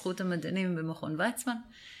שם, בזכות המדענים במכון ויצמן,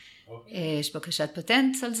 יש בקשת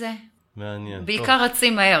פטנט על זה. מעניין. בעיקר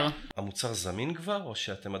רצים מהר. המוצר זמין כבר, או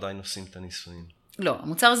שאתם עדיין עושים את הניסויים? לא,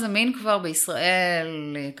 המוצר זמין כבר בישראל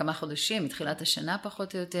כמה חודשים, מתחילת השנה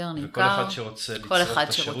פחות או יותר, נמכר. וכל אחד שרוצה לצרוך את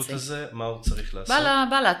השירות הזה, מה הוא צריך לעשות?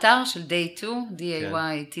 בא לאתר של day2,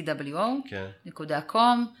 daytwo.com.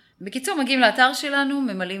 בקיצור, מגיעים לאתר שלנו,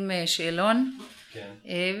 ממלאים שאלון,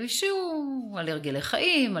 שהוא על הרגלי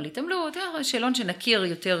חיים, על התעמלות, שאלון שנכיר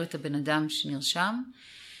יותר את הבן אדם שנרשם.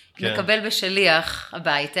 מקבל בשליח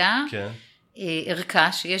הביתה,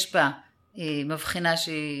 ערכה שיש בה מבחינה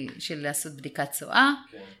של לעשות בדיקת צואה,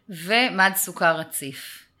 ומד סוכר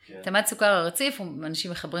רציף. את המד סוכר הרציף,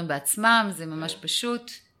 אנשים מחברים בעצמם, זה ממש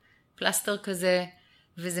פשוט, פלסטר כזה,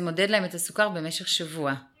 וזה מודד להם את הסוכר במשך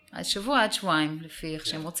שבוע. שבוע עד שבועיים, לפי איך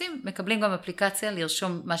שהם רוצים, מקבלים גם אפליקציה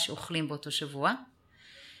לרשום מה שאוכלים באותו שבוע,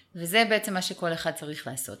 וזה בעצם מה שכל אחד צריך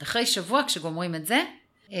לעשות. אחרי שבוע, כשגומרים את זה,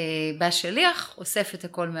 בא שליח, אוסף את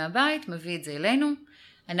הכל מהבית, מביא את זה אלינו,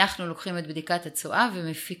 אנחנו לוקחים את בדיקת הצואה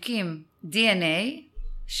ומפיקים DNA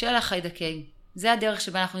של החיידקים. זה הדרך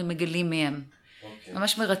שבה אנחנו מגלים מהם.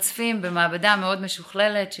 ממש מרצפים במעבדה מאוד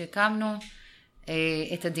משוכללת שהקמנו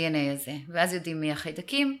את ה-DNA הזה. ואז יודעים מי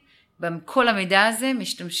החיידקים. בכל המידע הזה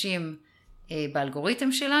משתמשים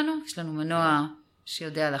באלגוריתם שלנו. יש לנו מנוע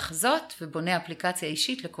שיודע לחזות ובונה אפליקציה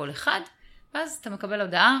אישית לכל אחד. ואז אתה מקבל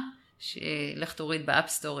הודעה שלך תוריד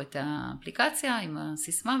באפסטור את האפליקציה עם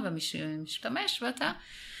הסיסמה והמשתמש, ואתה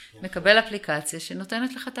מקבל אפליקציה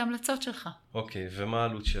שנותנת לך את ההמלצות שלך. אוקיי, ומה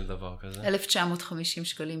העלות של דבר כזה? 1,950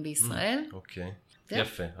 שקלים בישראל. אוקיי,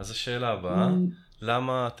 יפה. אז השאלה הבאה,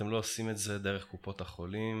 למה אתם לא עושים את זה דרך קופות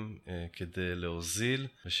החולים כדי להוזיל,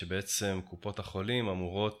 ושבעצם קופות החולים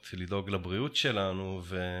אמורות לדאוג לבריאות שלנו,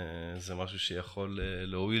 וזה משהו שיכול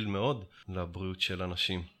להועיל מאוד לבריאות של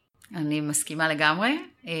אנשים. אני מסכימה לגמרי,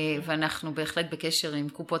 ואנחנו בהחלט בקשר עם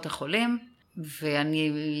קופות החולים,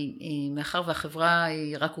 ואני, מאחר והחברה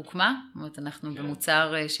היא רק הוקמה, זאת אומרת, אנחנו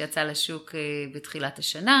במוצר שיצא לשוק בתחילת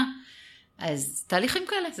השנה, אז תהליכים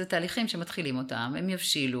כאלה, זה תהליכים שמתחילים אותם, הם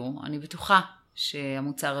יבשילו, אני בטוחה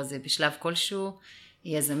שהמוצר הזה בשלב כלשהו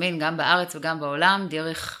יהיה זמין גם בארץ וגם בעולם,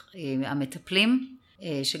 דרך המטפלים,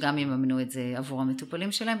 שגם יממנו את זה עבור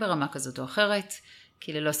המטופלים שלהם ברמה כזאת או אחרת,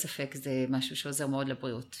 כי ללא ספק זה משהו שעוזר מאוד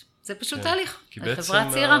לבריאות. זה פשוט תהליך,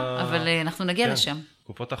 חברה צעירה, אבל אנחנו נגיע לשם.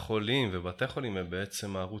 קופות החולים ובתי חולים הם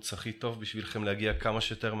בעצם הערוץ הכי טוב בשבילכם להגיע כמה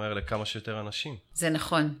שיותר מהר לכמה שיותר אנשים. זה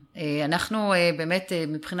נכון. אנחנו באמת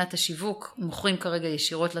מבחינת השיווק מוכרים כרגע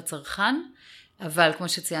ישירות לצרכן, אבל כמו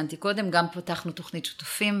שציינתי קודם, גם פתחנו תוכנית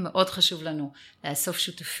שותפים, מאוד חשוב לנו לאסוף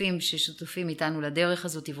שותפים ששותפים איתנו לדרך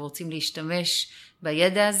הזאת ורוצים להשתמש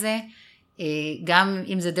בידע הזה, גם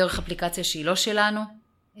אם זה דרך אפליקציה שהיא לא שלנו,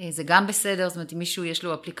 זה גם בסדר, זאת אומרת אם מישהו יש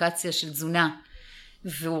לו אפליקציה של תזונה,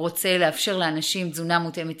 והוא רוצה לאפשר לאנשים תזונה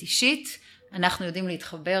מותאמת אישית, אנחנו יודעים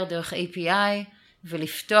להתחבר דרך API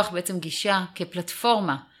ולפתוח בעצם גישה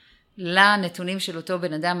כפלטפורמה לנתונים של אותו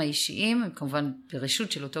בן אדם האישיים, כמובן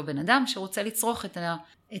ברשות של אותו בן אדם שרוצה לצרוך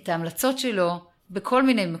את ההמלצות שלו בכל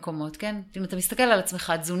מיני מקומות, כן? אם אתה מסתכל על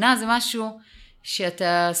עצמך, תזונה זה משהו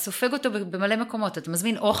שאתה סופג אותו במלא מקומות, אתה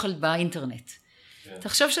מזמין אוכל באינטרנט.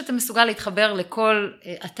 תחשוב שאתה מסוגל להתחבר לכל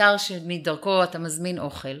אתר שמדרכו אתה מזמין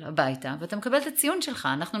אוכל הביתה, ואתה מקבל את הציון שלך,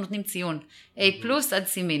 אנחנו נותנים ציון A+ עד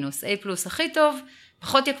C-. A+ הכי טוב,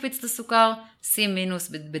 פחות יקפיץ את הסוכר, C-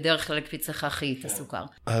 בדרך כלל יקפיץ לך הכי את הסוכר.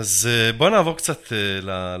 אז בוא נעבור קצת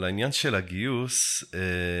לעניין של הגיוס,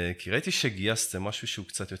 כי ראיתי שגייסתם משהו שהוא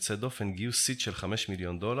קצת יוצא דופן, גיוס סיד של $5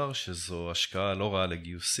 מיליון, שזו השקעה לא רעה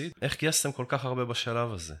לגיוס סיד. איך גייסתם כל כך הרבה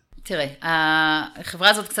בשלב הזה? תראה, החברה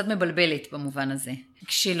הזאת קצת מבלבלת במובן הזה.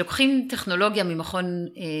 כשלוקחים טכנולוגיה ממכון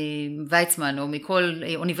ויצמן או מכל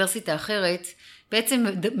אוניברסיטה אחרת, בעצם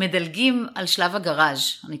מדלגים על שלב הגראז',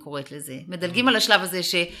 אני קוראת לזה. מדלגים על השלב הזה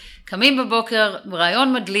שקמים בבוקר,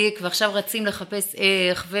 רעיון מדליק, ועכשיו רצים לחפש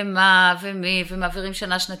איך ומה ומי, ומעבירים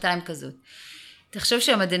שנה, שנתיים כזאת. תחשוב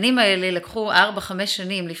שהמדענים האלה לקחו 4-5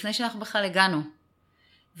 שנים לפני שאנחנו בכלל הגענו,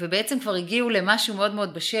 ובעצם כבר הגיעו למשהו מאוד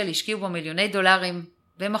מאוד בשל, השקיעו בו $1 מיליון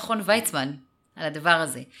במכון ויצמן על הדבר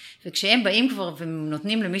הזה. וכשהם באים כבר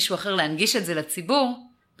ונותנים למישהו אחר להנגיש את זה לציבור,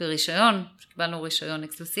 ברישיון, קיבלנו רישיון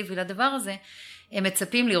אקסקלוסיבי לדבר הזה, הם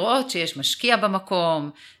מצפים לראות שיש משקיע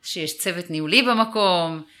במקום, שיש צוות ניהולי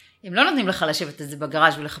במקום, הם לא נותנים לך לשבת את זה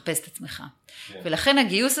בגראז' ולחפש את עצמך. ולכן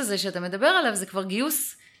הגיוס הזה שאתה מדבר עליו, זה כבר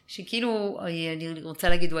גיוס שכאילו, אני רוצה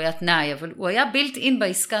להגיד, הוא היה תנאי, אבל הוא היה built in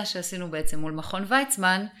בעסקה שעשינו בעצם מול מכון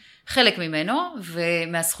ויצמן, חלק ממנו,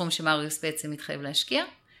 ומהסכום שמריוס בעצם התחייב להשקיע.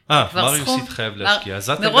 מריוס התחייב להשקיע.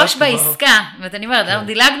 מראש בעסקה, ואתה אומר,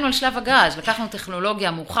 דילגנו על שלב הגראז', לקחנו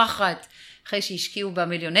טכנולוגיה מוכחת, אחרי שהשקיעו בה $1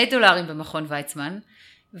 מיליון במכון ויצמן.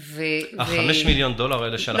 $5 מיליון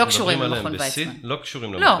האלה שאנחנו מדברים עליהם בסיד, לא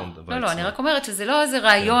קשורים למכון ויצמן. לא, אני רק אומרת שזה לא איזה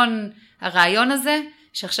רעיון, הרעיון הזה,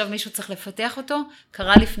 שעכשיו מישהו צריך לפתח אותו,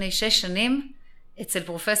 קרה לפני 6 שנים, אצל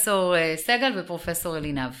פרופסור סגל ופרופסור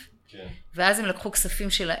אלינב. ואז הם לקחו כספים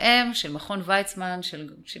שלהם, של מכון ויצמן,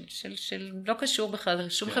 של לא קשור בכלל,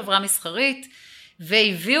 שום חברה מסחרית,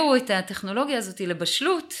 והביאו את הטכנולוגיה הזאת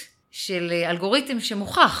לבשלות של אלגוריתם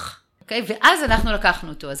שמוכח. ואז אנחנו לקחנו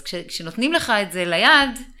אותו, אז כשנותנים לך את זה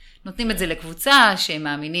ליד, נותנים את זה לקבוצה שהם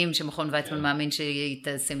מאמינים, שמכון ויצמן מאמין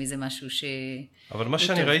שיתעשה מזה משהו ש... אבל מה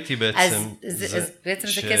שאני ראיתי בעצם, זה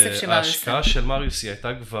כסף שמריוס. ההשקעה של מריוס היא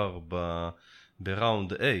הייתה כבר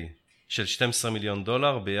בראונד A, של $12 מיליון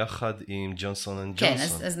ביחד עם ג'ונסון אנד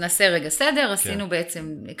ג'ונסון. כן, אז נעשה רגע סדר, עשינו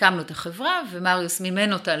בעצם, הקמנו את החברה, ומריוס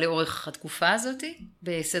מימן אותה לאורך התקופה הזאת,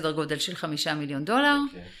 בסדר גודל של $5 מיליון,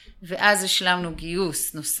 ואז השלמנו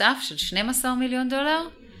גיוס נוסף של $12 מיליון,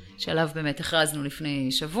 שעליו באמת הכרזנו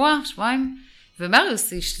לפני שבועיים,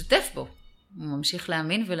 ומריוס השתתף בו. הוא ממשיך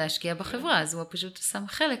להאמין ולהשקיע בחברה, אז הוא פשוט שם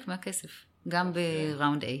חלק מהכסף, גם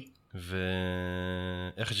בראונד A.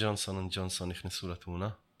 ואיך ג'ונסון אנד ג'ונסון נכנסו לתמונה?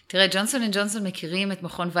 תראה, ג'ונסון אנד ג'ונסון מכירים את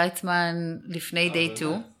מכון ויצמן לפני day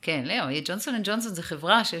 2. כן, לא, ג'ונסון אנד ג'ונסון זה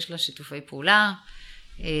חברה שיש לה שיתופי פעולה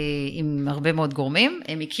עם הרבה מאוד גורמים.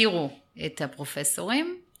 הם הכירו את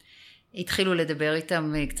הפרופסורים, התחילו לדבר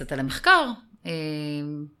איתם קצת על המחקר,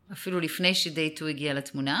 אפילו לפני ש-day 2 הגיע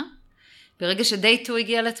לתמונה. ברגע ש-day 2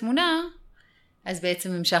 הגיע לתמונה, אז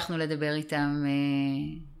בעצם המשכנו לדבר איתם,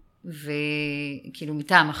 וכאילו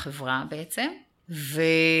מטעם החברה בעצם.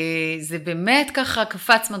 וזה באמת ככה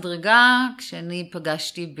קפץ מדרגה, כשאני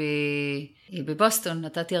פגשתי בבוסטון,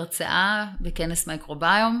 נתתי הרצאה בכנס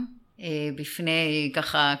מייקרוביום, בפני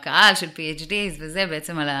ככה קהל של PhDs וזה,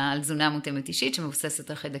 בעצם על תזונה מותאמת אישית שמבוססת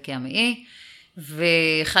על חיידקי המעי,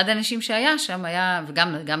 ואחד האנשים שהיה שם היה,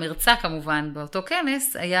 וגם הרצה כמובן באותו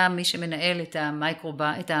כנס, היה מי שמנהל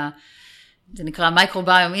זה נקרא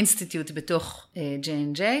מייקרוביום אינסטיטוט בתוך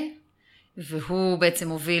J&J, והוא בעצם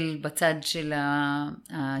הוביל בצד של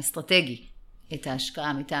האסטרטגי את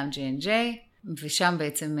ההשקעה מטעם J&J, ושם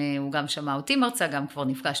בעצם הוא גם שמע אותי מרצה, גם כבר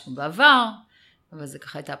נפגשנו בעבר, אבל זה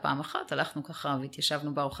ככה הייתה פעם אחת, הלכנו ככה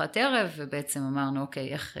והתיישבנו בארוחת ערב, ובעצם אמרנו,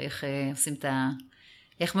 אוקיי, איך עושים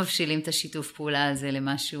איך מבשילים את השיתוף פעולה הזה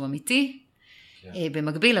למשהו אמיתי.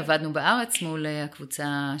 במקביל עבדנו בארץ מול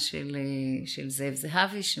הקבוצה של זאב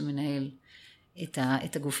זהבי, שמנהל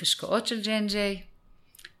את הגוף השקעות של J&J,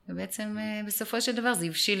 ובעצם בסופו של דבר זה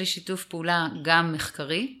הבשיל לשיתוף פעולה גם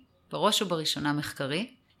מחקרי, בראש ובראשונה מחקרי.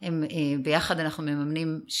 ביחד אנחנו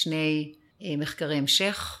מממנים 2 מחקרי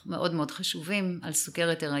המשך מאוד מאוד חשובים על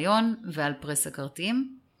סוכרת הריון ועל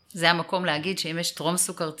פרה-סוכרתיים. זה המקום להגיד שאם יש טרום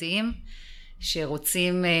סוכרתיים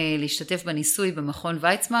שרוצים להשתתף בניסוי במכון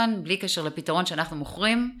ויצמן, בלי קשר לפתרון שאנחנו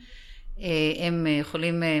מוכרים, הם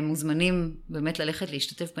יכולים מוזמנים באמת ללכת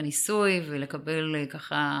להשתתף בניסוי ולקבל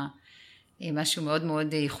ככה משהו מאוד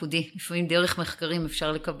מאוד ייחודי. לפעמים דרך מחקרים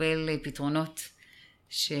אפשר לקבל פתרונות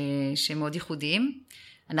שמאוד ייחודיים.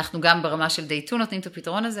 אנחנו גם ברמה של day 2 נותנים את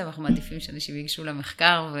הפתרון הזה, ואנחנו מעדיפים שאנשים ייגשו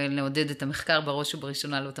למחקר, ולעודד את המחקר בראש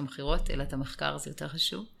ובראשונה, לא את המחירות, אלא את המחקר, זה יותר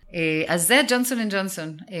חשוב. אז זה ג'ונסון אנד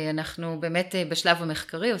ג'ונסון. אנחנו באמת בשלב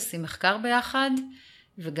המחקרי עושים מחקר ביחד,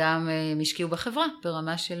 וגם משקיעו בחברה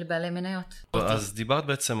ברמה של בעלי מניות. אז דיברת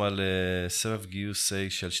בעצם על סבב גיוס A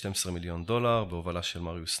של $12 מיליון, בהובלה של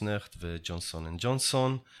מריוס נכט וג'ונסון אנד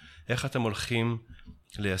ג'ונסון. איך אתם הולכים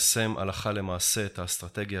ליישם הלכה למעשה את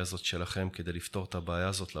האסטרטגיה הזאת שלכם כדי לפתור את הבעיה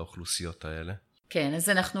הזאת לאוכלוסיות האלה? כן, אז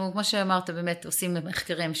אנחנו, כמו שאמרת, באמת עושים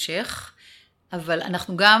מחקרי המשך, אבל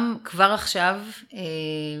אנחנו גם כבר עכשיו,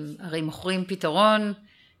 הרי מוכרים פתרון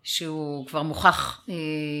שהוא כבר מוכח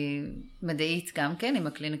מדעית גם כן, עם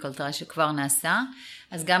הקליניקל טריאל שכבר נעשה,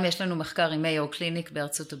 אז גם יש לנו מחקר עם מאיו קליניק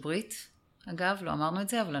בארצות הברית, אגב, לא אמרנו את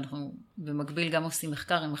זה, אבל אנחנו במקביל גם עושים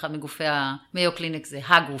מחקר עם אחד מגופי המאיו קליניק, זה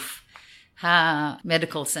הגוף,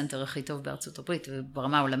 המדיקל סנטר הכי טוב בארצות הברית,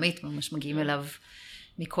 וברמה העולמית, ממש מגיעים אליו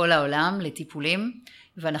מכל העולם לטיפולים,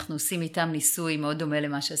 ואנחנו עושים איתם ניסוי מאוד דומה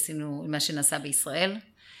למה שנעשה בישראל.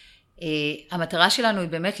 המטרה שלנו היא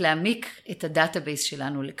באמת להעמיק את הדאטאבייס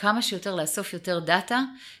שלנו, לכמה שיותר לאסוף יותר דאטה,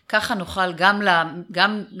 ככה נוכל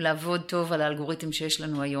גם לעבוד טוב על האלגוריתם שיש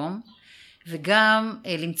לנו היום, וגם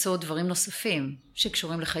למצוא דברים נוספים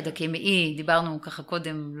שקשורים לחיידקי מעי, דיברנו ככה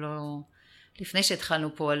קודם, לפני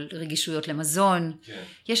שהתחלנו פה על רגישויות למזון,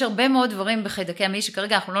 יש הרבה מאוד דברים בחיידקי המעי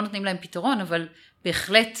שכרגע אנחנו לא נותנים להם פתרון, אבל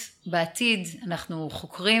בהחלט בעתיד אנחנו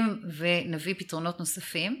חוקרים ונביא פתרונות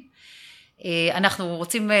נוספים. אנחנו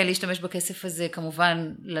רוצים להשתמש בכסף הזה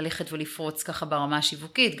כמובן ללכת ולפרוץ ככה ברמה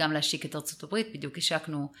השיווקית, גם להשיק את ארצות הברית, בדיוק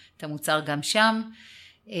השקנו את המוצר גם שם,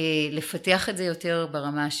 לפתח את זה יותר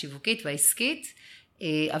ברמה השיווקית והעסקית,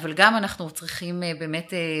 אבל גם אנחנו צריכים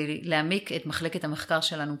באמת להעמיק את מחלקת המחקר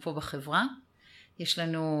שלנו פה בחברה. יש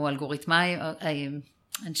לנו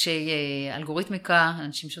אנשי אלגוריתמיקה,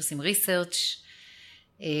 אנשים שעושים ריסרצ'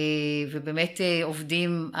 ובאמת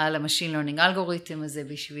עובדים על המשין לרנינג אלגוריתם הזה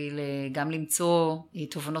בשביל גם למצוא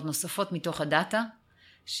תובנות נוספות מתוך הדאטה,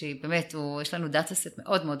 שבאמת יש לנו דאטה סט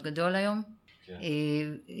מאוד מאוד גדול היום,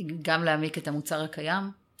 גם להעמיק את המוצר הקיים,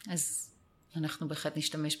 אז אנחנו בהחלט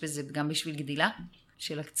נשתמש בזה גם בשביל גדילה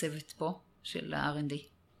של הצוות פה, של ה-R&D.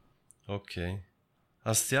 אוקיי.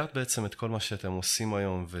 אז תיארת בעצם את כל מה שאתם עושים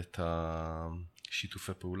היום ואת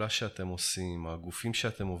השיתופי פעולה שאתם עושים, הגופים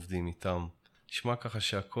שאתם עובדים איתם. נשמע ככה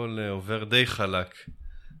שהכל עובר די חלק,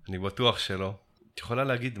 אני בטוח שלא. את יכולה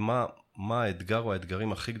להגיד מה האתגר או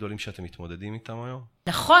האתגרים הכי גדולים שאתם מתמודדים איתם היום?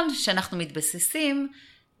 נכון שאנחנו מתבססים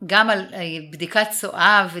גם על בדיקת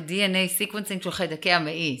צואה ו-DNA סיקוונסינג של חיידקי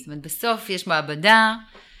המעי. זאת אומרת, בסוף יש מעבדה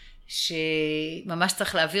שממש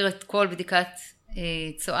צריך להעביר את כל בדיקת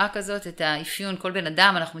צואה כזאת, את האפיון, כל בן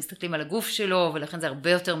אדם, אנחנו מסתכלים על הגוף שלו, ולכן זה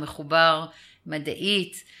הרבה יותר מחובר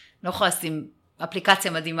מדעית. לא יכולה לשים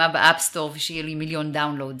אפליקציה מדהימה באפסטור ושיהיה לי 1,000,000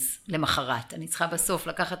 דאונלודס למחרת. אני צריכה בסוף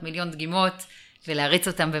לקחת 1,000,000 דגימות ולהריץ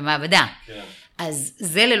אותם במעבדה. כן. אז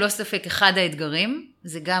זה ללא ספק אחד האתגרים,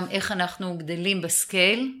 זה גם איך אנחנו גדלים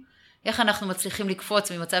בסקייל, איך אנחנו מצליחים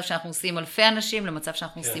לקפוץ ממצב שאנחנו עושים אלפי אנשים, למצב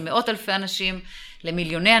שאנחנו עושים מאות אלפי אנשים,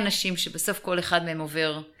 למיליוני אנשים שבסוף כל אחד מהם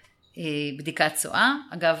עובר בדיקת צואה.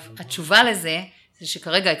 אגב, התשובה לזה זה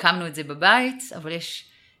שכרגע הקמנו את זה בבית, אבל יש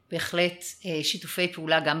בהחלט שיתופי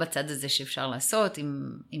פעולה גם בצד הזה שאפשר לעשות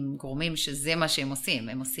עם גורמים שזה מה שהם עושים.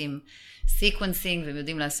 הם עושים סיקוונסינג והם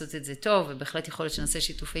יודעים לעשות את זה טוב, ובהחלט יכול להיות שנעשה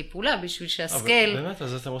שיתופי פעולה בשביל שהסקייל... באמת,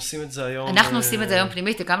 אז אתם עושים את זה היום... אנחנו עושים את זה היום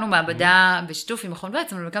פנימית, הקמנו מעבדה בשיתוף עם מכון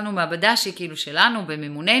ויצמן, הקמנו מעבדה שהיא כאילו שלנו,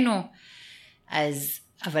 במימוננו,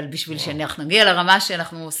 אבל בשביל שאנחנו נגיע לרמה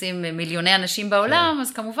שאנחנו עושים מיליוני אנשים בעולם,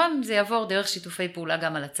 אז כמובן זה יעבור דרך שיתופי פעולה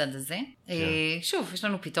גם על הצד הזה. שוב, יש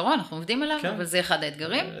לנו פתרון, אנחנו עובדים עליו, אבל זה אחד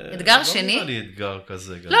האתגרים. אתגר שני... לא נראה לי אתגר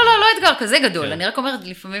כזה גדול. לא אתגר כזה גדול. אני רק אומרת,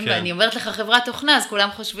 לפעמים אני אומרת לך חברת תוכנה, אז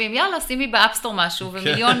כולם חושבים, יאללה, שימי באפסטור משהו,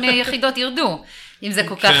 ומיליון יחידות ירדו, אם זה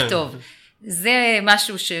כל כך טוב. זה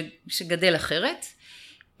משהו שגדל אחרת.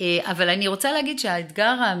 אבל אני רוצה להגיד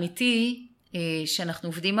שהאתגר האמיתי שאנחנו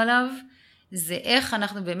עובדים עליו, זה איך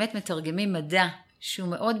אנחנו באמת מתרגמים מדע שהוא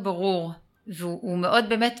מאוד ברור, והוא מאוד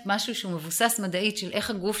באמת משהו שהוא מבוסס מדעית של איך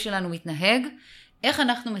הגוף שלנו מתנהג, איך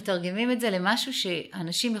אנחנו מתרגמים את זה למשהו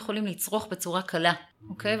שאנשים יכולים לצרוך בצורה קלה,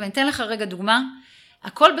 אוקיי? ואני אתן לך רגע דוגמה,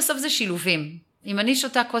 הכל בסוף זה שילובים. אם אני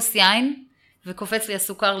שותה כוס יין וקופץ לי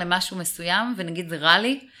הסוכר למשהו מסוים, ונגיד זה רע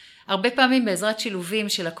לי, הרבה פעמים בעזרת שילובים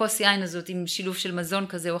של הכוס יין הזאת עם שילוב של מזון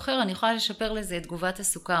כזה או אחר, אני יכולה לשפר לזה את תגובת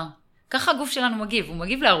הסוכר. ככה הגוף שלנו מגיב, הוא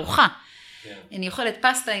מגיב לארוחה. אני אוכלת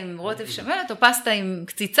פסטה עם רוטב שמנת או פסטה עם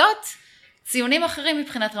קציצות, ציונים אחרים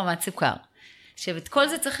מבחינת רמת סוכר. עכשיו, את כל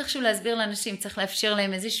זה צריך איכשהו להסביר לאנשים, צריך לאפשר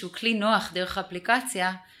להם איזשהו כלי נוח דרך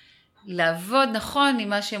האפליקציה, לעבוד נכון עם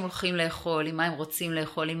מה שהם הולכים לאכול, עם מה הם רוצים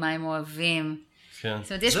לאכול, עם מה הם אוהבים. כן.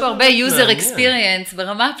 זאת אומרת, יש פה הרבה user experience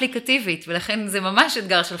ברמה אפליקטיבית, ולכן זה ממש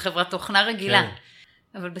אתגר של חברת תוכנה רגילה.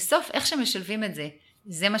 כן. אבל בסוף, איך שמשלבים את זה,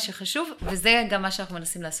 זה מה שחשוב, וזה גם מה שאנחנו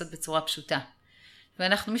מנסים לעשות בצורה פשוטה.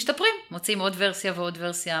 ואנחנו משתפרים, מוצאים עוד ורסיה ועוד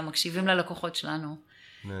ורסיה, מקשיבים ללקוחות שלנו.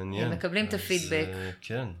 מעניין. מקבלים את הפידבק.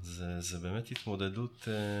 כן, זה באמת התמודדות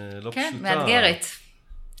לא כן, פשוטה. מאתגרת.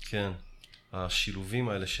 כן, השילובים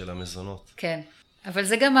האלה של המזונות. כן, אבל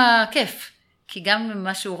זה גם הכיף, כי גם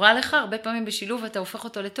מה שהוא רע לך, הרבה פעמים בשילוב אתה הופך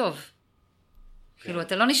אותו לטוב. כן. כאילו,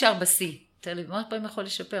 אתה לא נשאר בסי, אתה מאוד פעמים יכול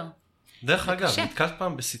לשפר. דרך אגב, נתקלת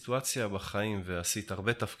פעם בסיטואציה בחיים, ועשית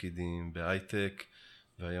הרבה תפקידים בהייטק,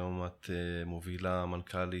 והיום את מובילה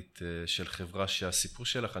מנכ"לית של חברה שהסיפור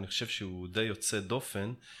שלך, אני חושב שהוא די יוצא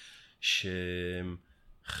דופן,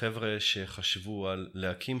 שחבר'ה שחשבו על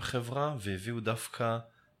להקים חברה, והביאו דווקא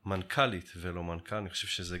מנכ"לית ולא מנכ"ל, אני חושב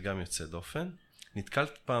שזה גם יוצא דופן.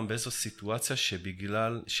 נתקלת פעם באיזו סיטואציה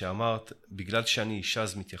שאמרת, בגלל שאני אישה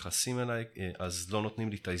אז מתייחסים אליי, אז לא נותנים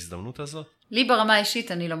לי את ההזדמנות הזאת? לי ברמה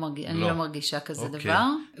האישית אני לא מרגישה כזה דבר.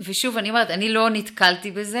 ושוב, אני אומרת, אני לא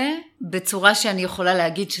נתקלתי בזה, בצורה שאני יכולה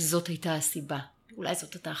להגיד שזאת הייתה הסיבה. אולי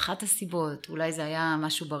זאת הייתה אחת הסיבות, אולי זה היה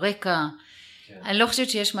משהו ברקע. כן. אני לא חושבת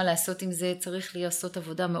שיש מה לעשות עם זה, צריך לעשות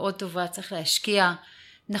עבודה מאוד טובה, צריך להשקיע.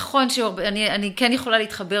 נכון שאני כן יכולה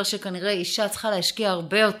להתחבר שכנראה אישה צריכה להשקיע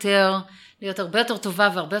הרבה יותר, להיות הרבה יותר טובה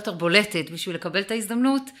והרבה יותר בולטת בשביל לקבל את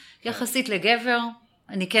ההזדמנות, יחסית לגבר.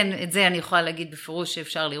 אני כן, את זה אני יכולה להגיד בפירוש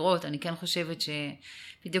שאפשר לראות, אני כן חושבת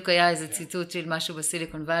שבדיוק היה איזה ציטוט של משהו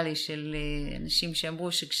בסיליקון ואלי, של אנשים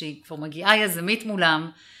שאמרו שכשהיא כבר מגיעה יזמית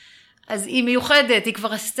מולם, אז היא מיוחדת, היא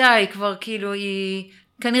כבר עשתה, היא כבר כאילו, היא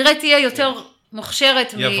כנראה תהיה יותר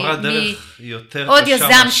מוכשרת עוד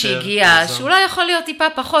יזם שהגיע, שאולי יכול להיות טיפה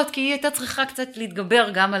פחות, כי היא הייתה צריכה קצת להתגבר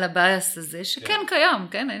גם על הבייס הזה, שכן קיים,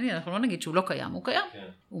 כן, אנחנו לא נגיד שהוא לא קיים, הוא קיים.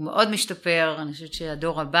 הוא מאוד משתפר, אני חושבת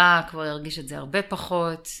שהדור הבא כבר ירגיש את זה הרבה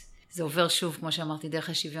פחות, זה עובר שוב, כמו שאמרתי, דרך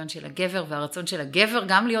השוויון של הגבר, והרצון של הגבר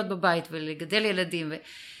גם להיות בבית ולגדל ילדים,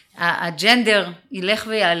 והג'נדר ילך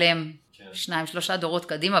ויעלם 2-3 דורות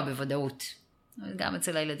קדימה בוודאות. גם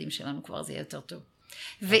אצל הילדים שלנו כבר זה יהיה יותר טוב.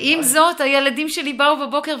 ועם זאת, הילדים שלי באו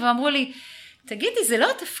בבוקר ואמרו לי, תגידי, זה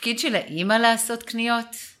לא התפקיד של האמא לעשות קניות?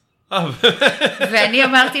 ואני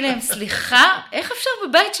אמרתי להם, סליחה, איך אפשר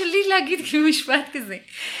בבית שלי להגיד משפט כזה?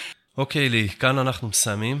 אוקיי, לי, כאן אנחנו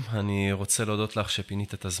מסיימים. אני רוצה להודות לך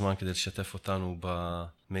שפינית את הזמן כדי לשתף אותנו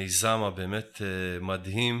במיזם הבאמת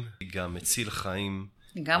מדהים, גם מציל חיים.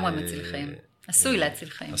 לגמרי מציל חיים. עשוי להציל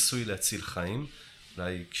חיים. עשוי להציל חיים.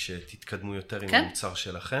 אולי כשתתקדמו יותר עם המוצר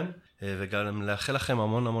שלכם. וגם לאחל לכם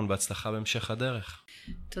המון המון בהצלחה בהמשך הדרך.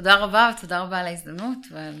 תודה רבה, ותודה רבה על ההזדמנות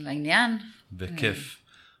ועל העניין. בכיף.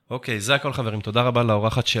 אוקיי, זה הכל חברים. תודה רבה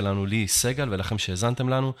לאורחת שלנו, ליהיא סגל, ולכם שהזנתם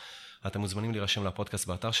לנו. אתם מוזמנים להירשם לפודקאסט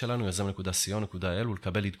באתר שלנו, יזם.co.il,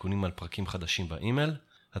 ולקבל עדכונים על פרקים חדשים באימייל.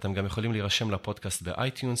 אתם גם יכולים להירשם לפודקאסט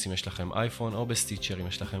באייטיונס, אם יש לכם אייפון, או בסטיצ'ר, אם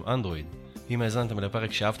יש לכם אנדרואיד. אם האזנתם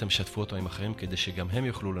לפרק שאהבתם, שתפו אותו עם אחרים, כדי שגם הם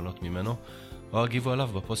יוכלו ליהנות ממנו, או הגיבו עליו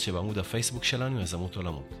בפוסט שבעמוד הפייסבוק שלנו, יזמות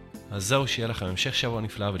עולמות. אז זהו, שיהיה לכם המשך שבוע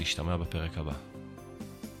נפלא ולהשתמע בפרק הבא.